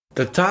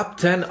The top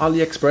 10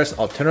 AliExpress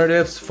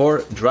alternatives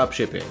for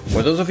dropshipping.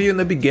 For those of you in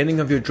the beginning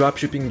of your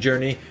dropshipping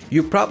journey,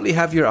 you probably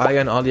have your eye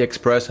on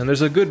AliExpress, and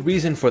there's a good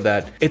reason for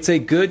that. It's a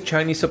good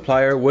Chinese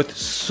supplier with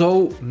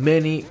so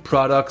many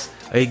products,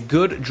 a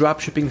good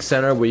dropshipping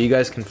center where you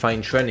guys can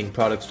find trending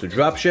products to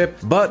dropship,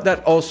 but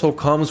that also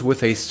comes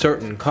with a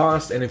certain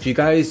cost. And if you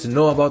guys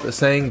know about the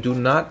saying, do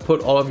not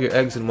put all of your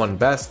eggs in one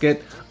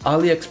basket,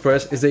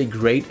 AliExpress is a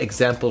great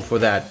example for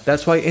that.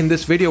 That's why in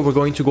this video, we're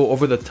going to go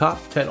over the top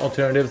 10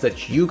 alternatives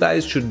that you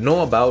guys should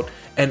know about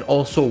and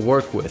also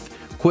work with.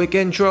 Quick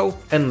intro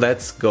and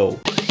let's go.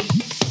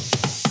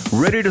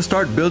 Ready to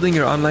start building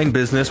your online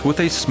business with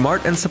a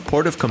smart and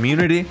supportive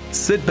community?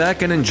 Sit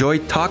back and enjoy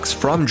talks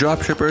from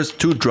dropshippers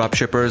to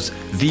dropshippers,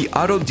 the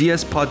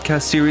AutoDS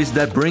podcast series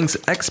that brings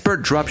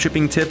expert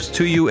dropshipping tips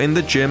to you in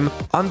the gym,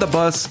 on the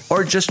bus,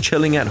 or just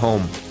chilling at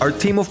home. Our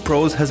team of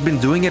pros has been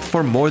doing it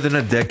for more than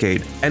a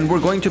decade, and we're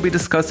going to be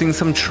discussing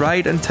some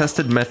tried and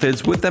tested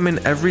methods with them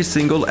in every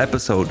single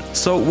episode.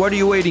 So what are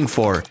you waiting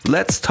for?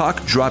 Let's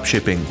talk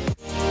dropshipping.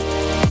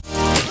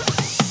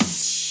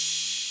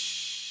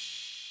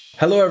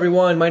 Hello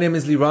everyone, my name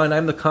is Liran.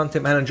 I'm the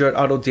content manager at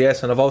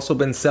AutoDS, and I've also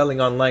been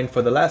selling online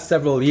for the last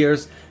several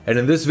years. And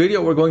in this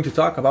video, we're going to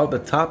talk about the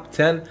top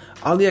 10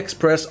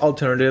 AliExpress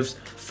alternatives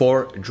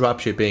for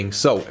dropshipping.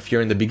 So if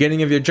you're in the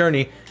beginning of your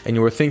journey and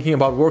you were thinking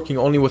about working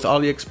only with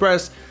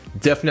AliExpress,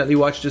 definitely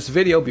watch this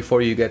video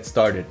before you get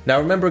started. Now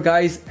remember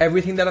guys,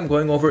 everything that I'm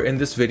going over in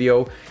this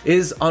video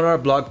is on our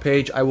blog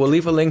page. I will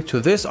leave a link to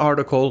this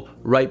article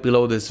right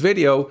below this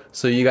video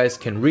so you guys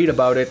can read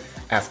about it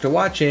after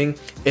watching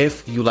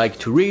if you like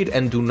to read.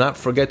 And do not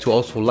forget to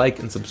also like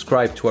and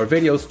subscribe to our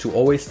videos to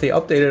always stay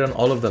updated on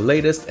all of the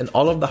latest and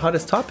all of the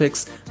hottest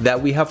topics that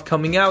we have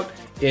coming out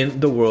in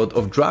the world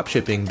of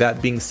dropshipping.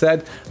 That being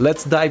said,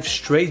 let's dive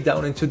straight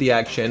down into the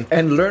action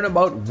and learn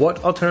about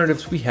what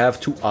alternatives we have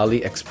to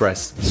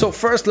AliExpress. So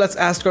first, let's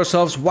ask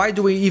ourselves, why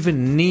do we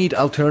even need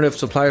alternative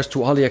suppliers to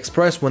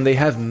AliExpress when they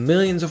have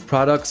millions of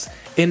products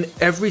in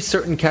every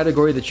certain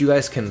category that you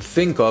guys can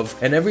think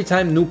of? And every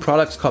time new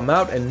products come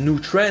out and new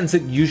trends,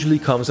 it usually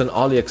comes on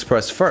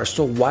AliExpress first.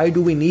 So why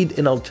do we need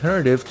an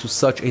alternative to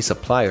such a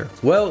supplier?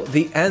 Well,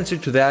 the answer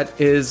to that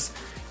is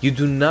you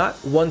do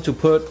not want to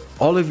put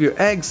all of your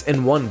eggs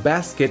in one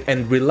basket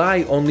and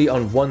rely only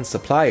on one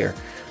supplier.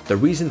 The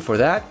reason for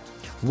that?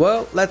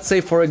 Well, let's say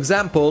for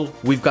example,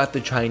 we've got the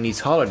Chinese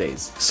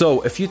holidays.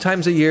 So a few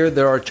times a year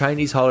there are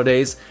Chinese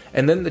holidays,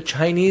 and then the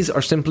Chinese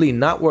are simply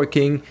not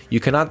working. You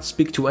cannot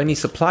speak to any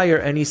supplier,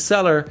 any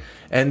seller,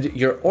 and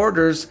your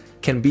orders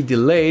can be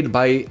delayed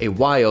by a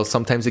while.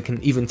 Sometimes it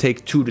can even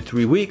take 2 to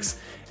 3 weeks.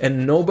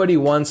 And nobody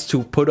wants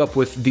to put up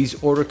with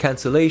these order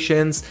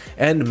cancellations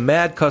and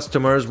mad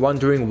customers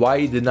wondering why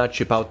you did not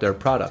ship out their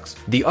products.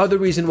 The other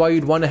reason why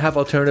you'd want to have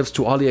alternatives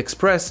to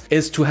AliExpress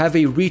is to have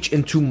a reach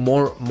into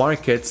more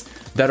markets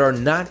that are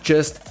not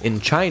just in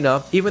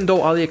China. Even though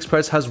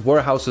AliExpress has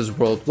warehouses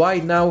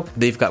worldwide now,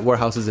 they've got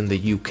warehouses in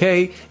the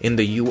UK, in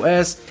the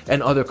US,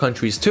 and other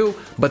countries too,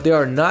 but they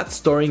are not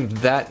storing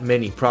that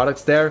many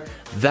products there.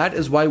 That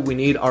is why we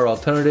need our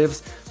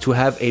alternatives to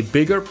have a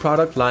bigger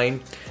product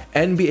line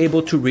and be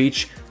able to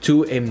reach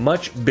to a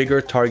much bigger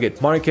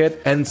target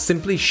market and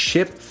simply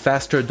ship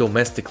faster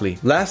domestically.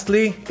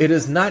 Lastly, it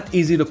is not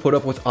easy to put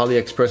up with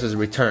AliExpress's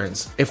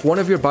returns. If one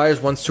of your buyers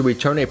wants to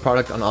return a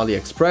product on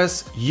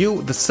AliExpress,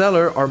 you, the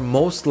seller, are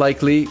most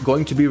likely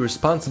going to be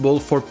responsible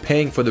for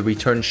paying for the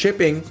return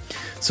shipping.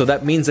 So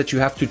that means that you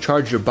have to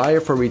charge your buyer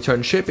for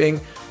return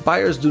shipping.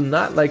 Buyers do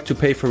not like to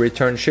pay for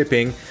return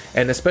shipping,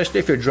 and especially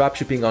if you're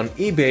dropshipping on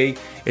eBay,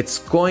 it's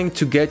going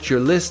to get your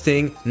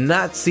listing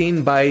not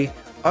seen by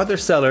other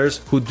sellers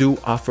who do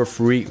offer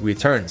free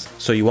returns.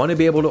 So you want to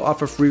be able to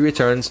offer free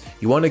returns.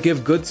 You want to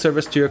give good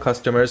service to your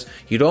customers.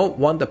 You don't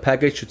want the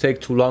package to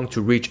take too long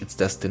to reach its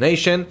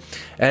destination.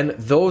 And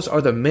those are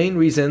the main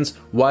reasons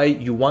why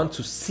you want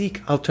to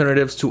seek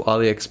alternatives to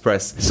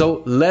AliExpress.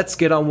 So let's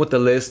get on with the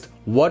list.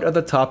 What are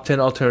the top 10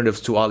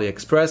 alternatives to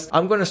AliExpress?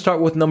 I'm going to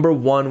start with number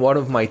 1, one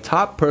of my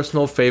top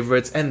personal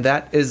favorites, and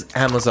that is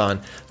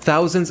Amazon.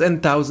 Thousands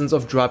and thousands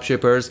of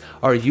dropshippers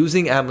are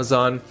using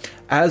Amazon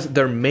as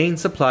their main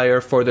supplier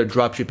for their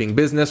dropshipping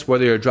business.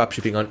 Whether you're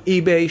dropshipping on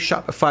eBay,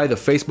 Shopify, the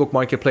Facebook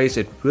marketplace,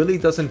 it really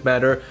doesn't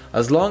matter.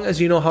 As long as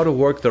you know how to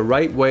work the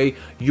right way,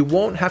 you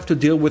won't have to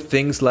deal with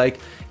things like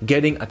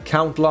getting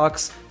account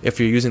locks if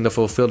you're using the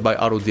Fulfilled by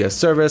AutoDS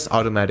service,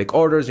 automatic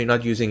orders, you're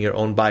not using your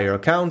own buyer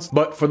accounts.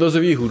 But for those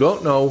of you who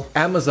don't know,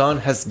 Amazon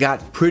has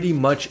got pretty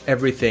much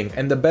everything.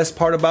 And the best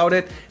part about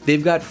it,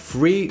 they've got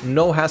free,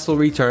 no hassle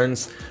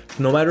returns.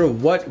 No matter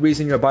what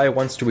reason your buyer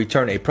wants to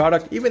return a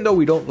product, even though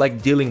we don't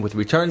like dealing with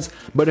returns,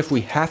 but if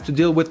we have to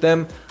deal with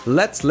them,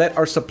 let's let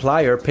our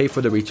supplier pay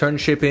for the return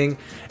shipping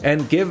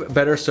and give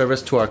better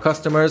service to our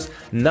customers.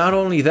 Not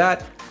only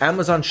that,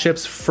 Amazon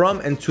ships from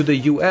and to the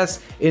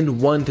US in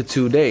 1 to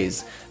 2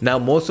 days. Now,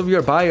 most of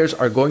your buyers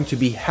are going to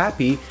be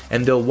happy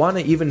and they'll want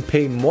to even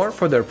pay more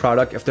for their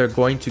product if they're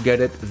going to get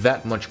it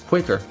that much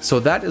quicker. So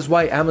that is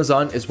why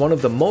Amazon is one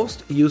of the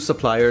most used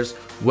suppliers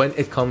when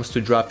it comes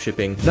to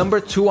dropshipping. Number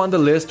 2 on the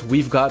list,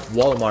 we've got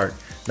Walmart.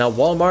 Now,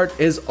 Walmart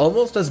is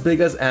almost as big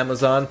as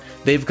Amazon.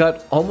 They've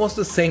got almost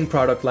the same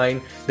product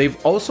line. They've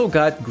also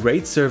got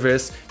great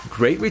service,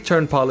 great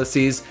return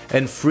policies,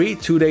 and free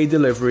 2-day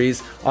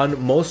deliveries on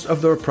most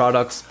of their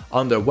products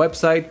on their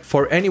website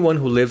for anyone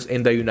who lives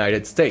in the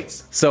United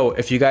States. So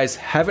if you guys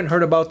haven't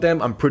heard about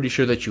them, I'm pretty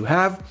sure that you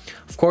have.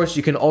 Of course,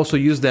 you can also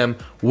use them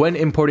when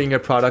importing your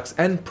products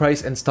and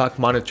price and stock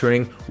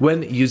monitoring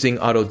when using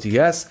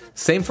AutoDS.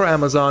 Same for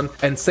Amazon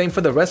and same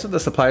for the rest of the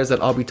suppliers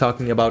that I'll be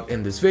talking about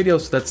in this video.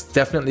 So that's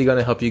definitely going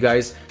to help you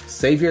guys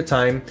save your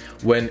time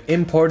when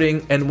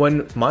importing and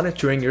when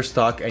monitoring your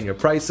stock and your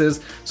prices,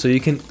 so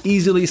you can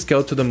easily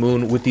scale to the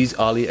moon with these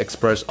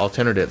AliExpress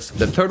alternatives.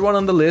 The third one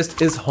on the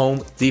list is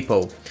Home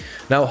Depot.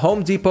 Now,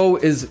 Home Depot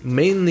is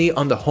mainly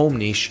on the home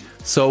niche,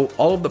 so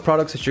all of the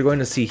products that you're going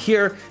to see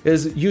here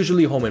is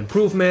usually home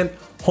improvement,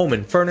 home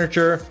and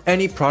furniture,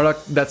 any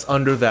product that's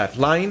under that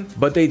line,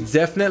 but they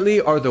definitely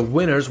are the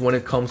winners when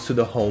it comes to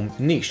the home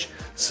niche.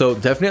 So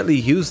definitely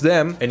use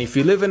them. And if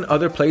you live in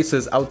other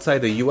places outside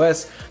the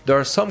US, there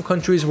are some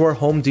countries where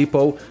Home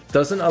Depot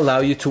doesn't allow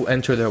you to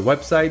enter their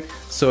website.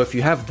 So if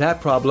you have that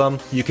problem,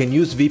 you can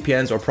use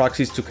VPNs or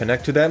proxies to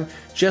connect to them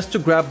just to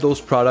grab those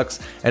products.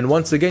 And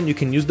once again, you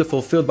can use the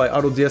Fulfilled by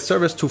AutoDS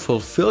service to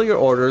fulfill your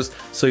orders,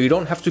 so you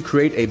don't have to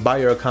create a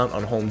buyer account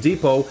on Home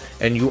Depot,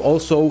 and you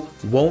also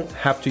won't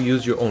have to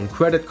use your own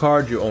credit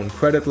card, your own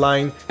credit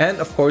line, and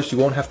of course you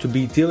won't have to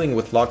be dealing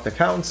with locked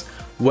accounts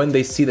when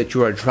they see that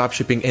you are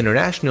dropshipping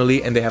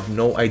internationally and they have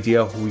no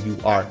idea who you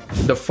are.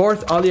 The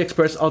fourth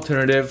AliExpress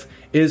alternative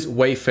is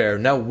Wayfair.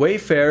 Now,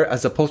 Wayfair,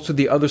 as opposed to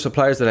the other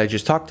suppliers that I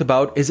just talked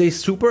about, is a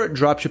super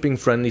dropshipping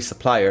friendly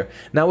supplier.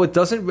 Now, it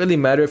doesn't really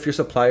matter if your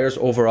suppliers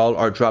overall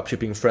are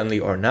dropshipping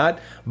friendly or not,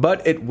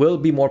 but it will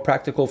be more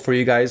practical for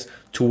you guys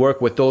to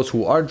work with those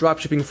who are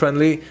dropshipping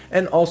friendly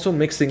and also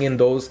mixing in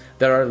those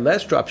that are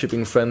less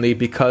dropshipping friendly,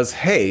 because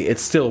hey, it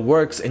still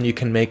works and you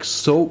can make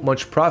so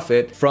much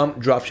profit from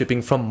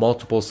dropshipping from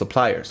multiple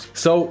suppliers.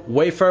 So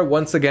Wayfair,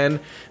 once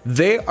again,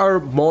 they are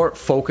more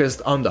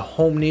focused on the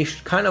home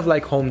niche, kind of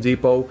like Home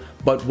Depot,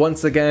 but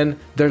once again,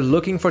 they're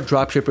looking for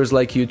dropshippers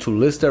like you to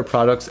list their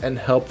products and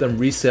help them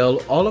resell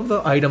all of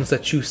the items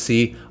that you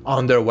see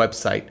on their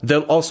website.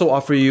 They'll also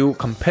offer you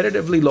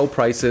competitively low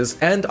prices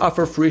and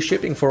offer free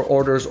shipping for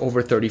orders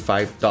over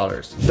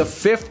 $35. The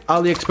fifth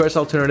AliExpress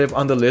alternative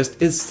on the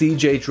list is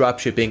CJ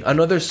Dropshipping,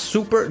 another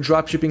super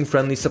dropshipping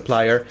friendly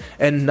supplier.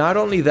 And not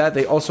only that,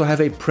 they also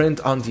have a print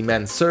on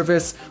demand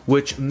service,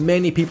 which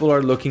many people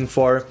are looking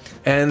for,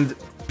 and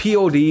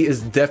POD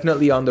is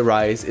definitely on the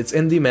rise. It's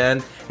in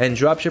demand, and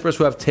dropshippers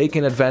who have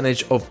taken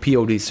advantage of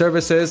POD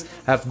services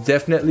have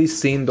definitely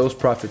seen those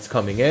profits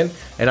coming in,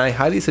 and I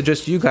highly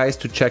suggest you guys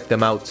to check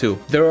them out too.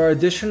 There are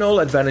additional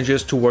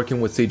advantages to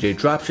working with CJ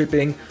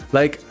Dropshipping,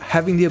 like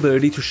having the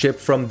ability to ship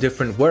from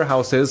different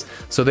warehouses,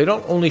 so they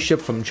don't only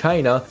ship from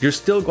China. You're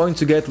still going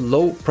to get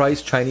low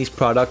price Chinese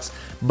products,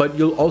 but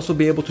you'll also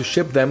be able to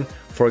ship them,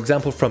 for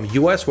example, from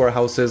US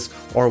warehouses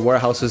or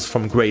warehouses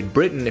from Great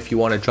Britain if you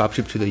want to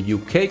dropship to the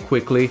UK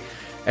quickly.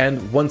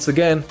 And once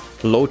again,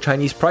 low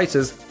Chinese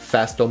prices,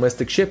 fast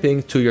domestic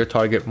shipping to your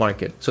target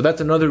market. So that's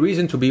another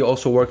reason to be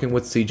also working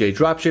with CJ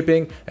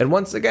Dropshipping. And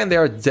once again, they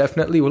are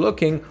definitely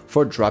looking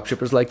for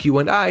dropshippers like you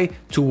and I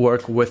to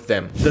work with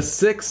them. The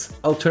sixth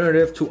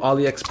alternative to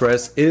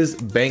AliExpress is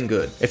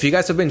Banggood. If you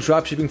guys have been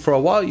dropshipping for a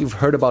while, you've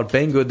heard about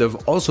Banggood.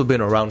 They've also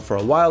been around for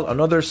a while,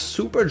 another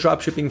super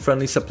dropshipping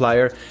friendly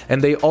supplier.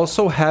 And they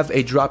also have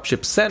a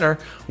dropship center,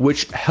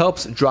 which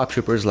helps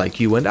dropshippers like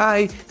you and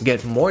I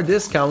get more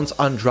discounts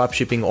on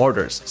dropshipping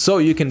orders. So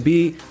you can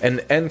be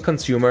an end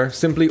consumer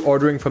simply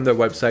ordering from their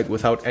website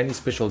without any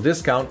special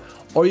discount,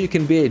 or you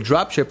can be a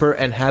dropshipper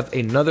and have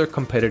another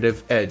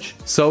competitive edge.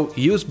 So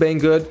use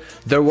Banggood.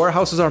 Their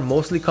warehouses are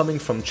mostly coming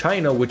from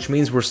China, which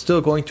means we're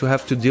still going to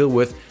have to deal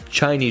with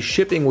Chinese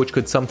shipping, which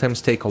could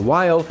sometimes take a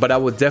while, but I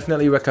would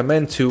definitely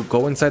recommend to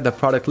go inside the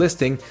product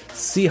listing,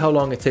 see how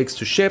long it takes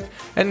to ship,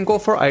 and go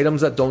for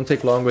items that don't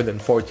take longer than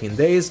 14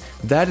 days.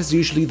 That is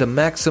usually the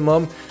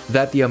maximum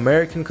that the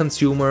American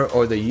consumer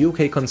or the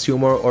UK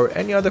consumer or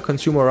any other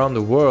consumer around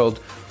the world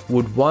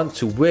would want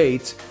to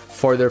wait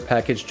for their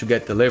package to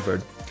get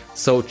delivered.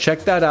 So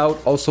check that out.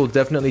 Also,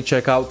 definitely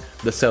check out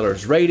the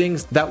sellers'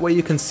 ratings. That way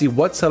you can see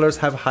what sellers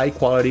have high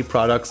quality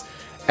products,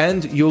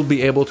 and you'll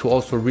be able to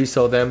also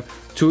resell them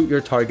to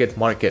your target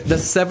market. The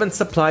seventh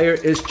supplier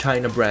is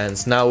China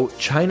Brands. Now,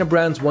 China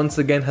Brands once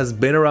again has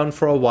been around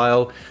for a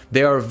while.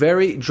 They are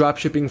very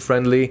dropshipping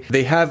friendly.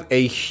 They have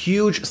a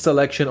huge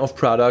selection of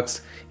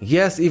products.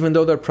 Yes, even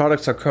though their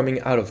products are coming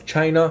out of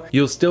China,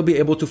 you'll still be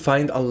able to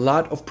find a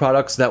lot of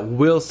products that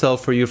will sell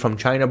for you from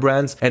China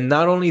Brands. And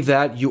not only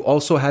that, you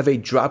also have a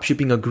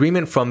dropshipping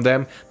agreement from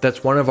them.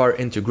 That's one of our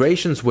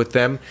integrations with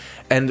them.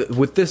 And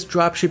with this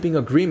dropshipping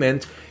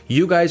agreement,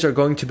 you guys are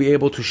going to be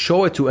able to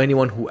show it to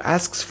anyone who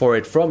asks for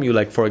it from you.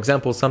 Like for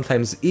example,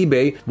 sometimes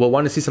eBay will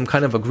want to see some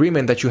kind of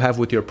agreement that you have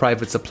with your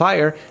private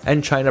supplier,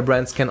 and China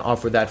Brands can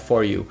offer that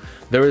for you.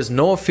 There is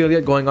no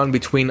affiliate going on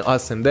between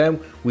us and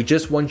them. We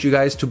just want you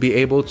guys to be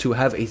able to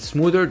have a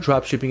smoother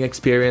dropshipping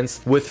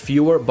experience with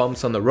fewer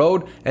bumps on the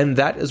road, and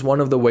that is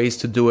one of the ways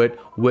to do it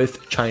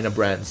with China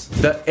Brands.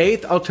 The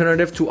eighth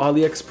alternative to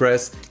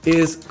AliExpress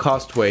is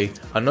Costway,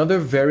 another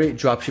very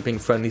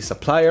dropshipping friendly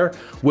supplier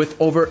with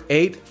over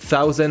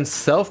 8,000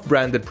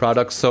 self-branded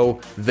products, so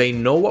they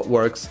know what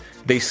works.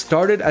 They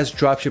started as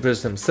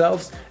dropshippers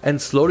themselves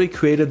and slowly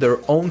created their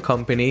own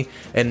company,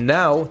 and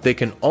now they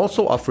can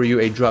also offer you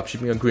a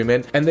dropshipping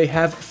agreement, and they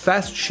have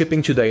fast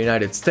shipping to the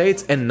United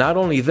States. And not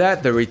only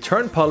that, the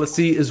return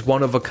policy is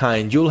one of a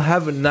kind. You'll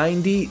have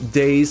 90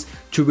 days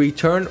to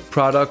return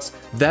products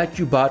that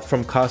you bought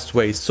from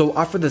Costway. So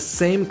offer the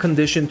same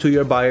condition to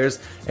your buyers,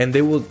 and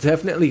they will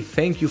definitely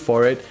thank you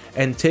for it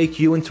and take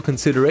you into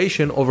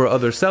consideration over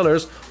other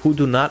sellers who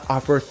do not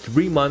offer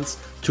 3 months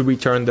to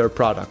return their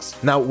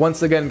products. Now,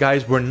 once again,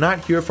 guys, we're not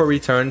here for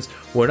returns.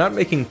 We're not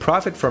making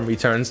profit from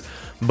returns,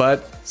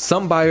 but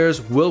some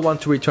buyers will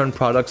want to return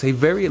products. A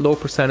very low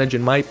percentage,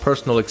 in my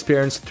personal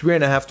experience,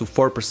 3.5% to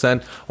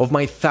 4% of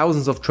my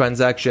thousands of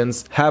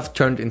transactions have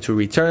turned into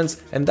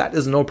returns, and that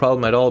is no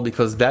problem at all,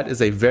 because that is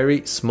a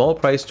very small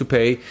price to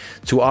pay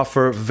to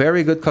offer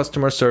very good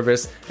customer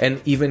service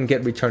and even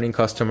get returning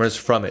customers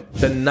from it.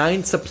 The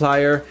ninth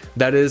supplier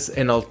that is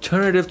an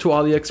alternative to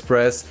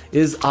AliExpress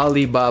is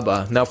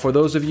Alibaba. Now, for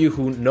those of you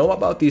who know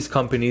about these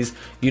companies,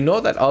 you know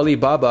that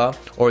Alibaba,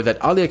 or that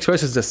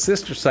AliExpress, is a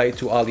sister site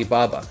to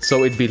Alibaba.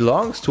 So it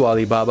belongs to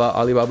Alibaba.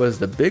 Alibaba is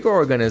the bigger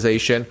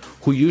organization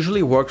who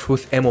usually works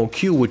with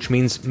MOQ, which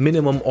means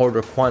minimum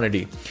order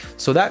quantity.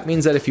 So that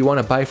means that if you want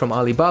to buy from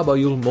Alibaba,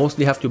 you'll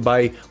mostly have to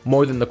buy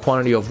more than the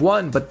quantity of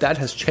one, but that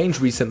has changed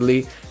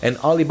recently, and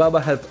Alibaba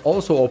have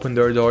also opened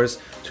their doors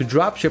to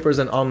dropshippers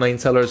and online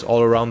sellers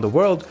all around the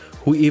world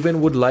who even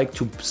would like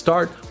to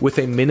start with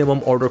a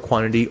minimum order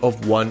quantity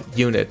of 1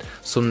 unit.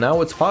 So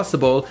now it's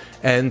possible,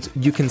 and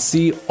you can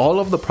see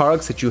all of the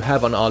products that you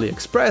have on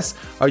AliExpress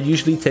are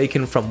usually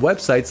taken from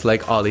websites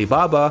like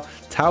Alibaba,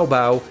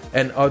 Taobao,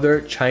 and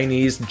other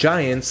Chinese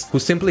giants who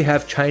simply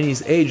have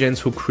Chinese agents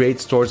who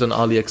create stores on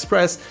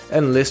AliExpress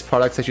and list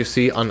products that you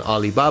see on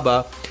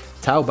Alibaba,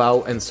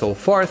 Taobao, and so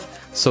forth.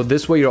 So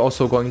this way you're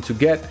also going to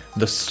get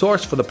the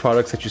source for the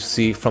products that you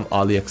see from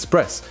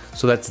AliExpress.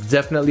 So that's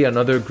definitely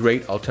another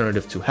great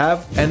alternative to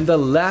have. And the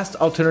last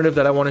alternative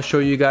that I want to show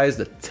you guys,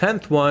 the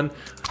 10th one,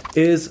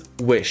 is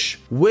Wish.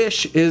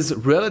 Wish is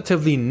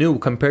relatively new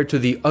compared to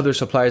the other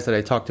suppliers that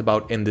I talked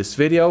about in this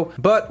video,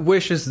 but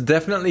Wish is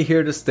definitely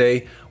here to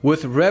stay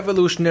with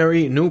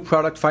revolutionary new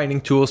product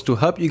finding tools to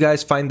help you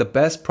guys find the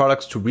best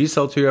products to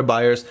resell to your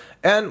buyers,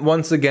 and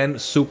once again,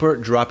 super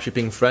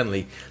dropshipping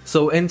friendly.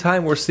 So in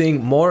time, we're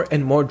seeing more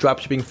and more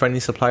dropshipping friendly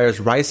suppliers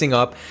rising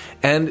up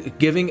and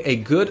giving a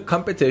good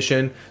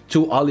competition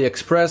to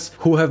AliExpress,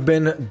 who have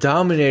been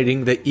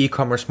dominating the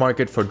e-commerce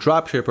market for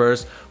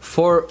dropshippers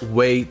for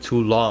way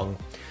too long.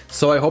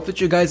 So I hope that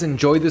you guys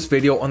enjoyed this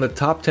video on the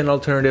top 10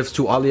 alternatives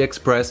to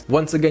AliExpress.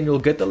 Once again, you'll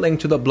get the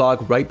link to the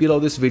blog right below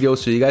this video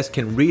so you guys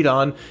can read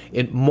on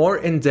more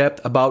in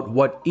depth about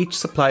what each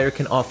supplier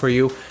can offer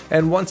you.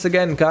 And once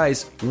again,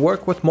 guys,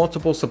 work with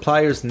multiple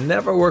suppliers.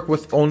 Never work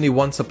with only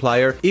one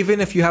supplier.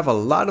 Even if you have a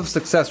lot of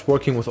success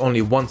working with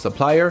only one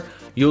supplier,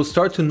 you'll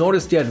start to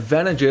notice the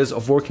advantages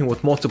of working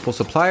with multiple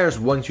suppliers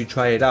once you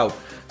try it out.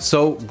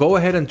 So go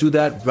ahead and do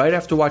that right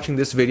after watching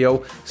this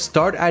video.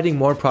 Start adding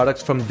more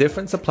products from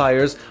different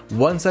suppliers,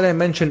 ones that I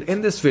mentioned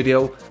in this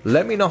video.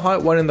 Let me know how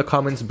it went in the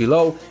comments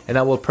below, and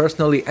I will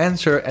personally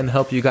answer and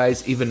help you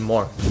guys even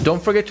more.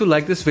 Don't forget to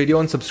like this video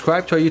and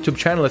subscribe to our YouTube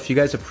channel if you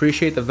guys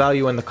appreciate the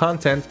value and the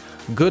content.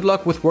 Good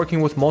luck with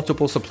working with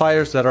multiple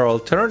suppliers that are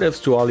alternatives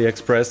to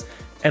AliExpress,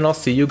 and I'll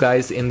see you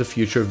guys in the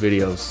future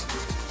videos.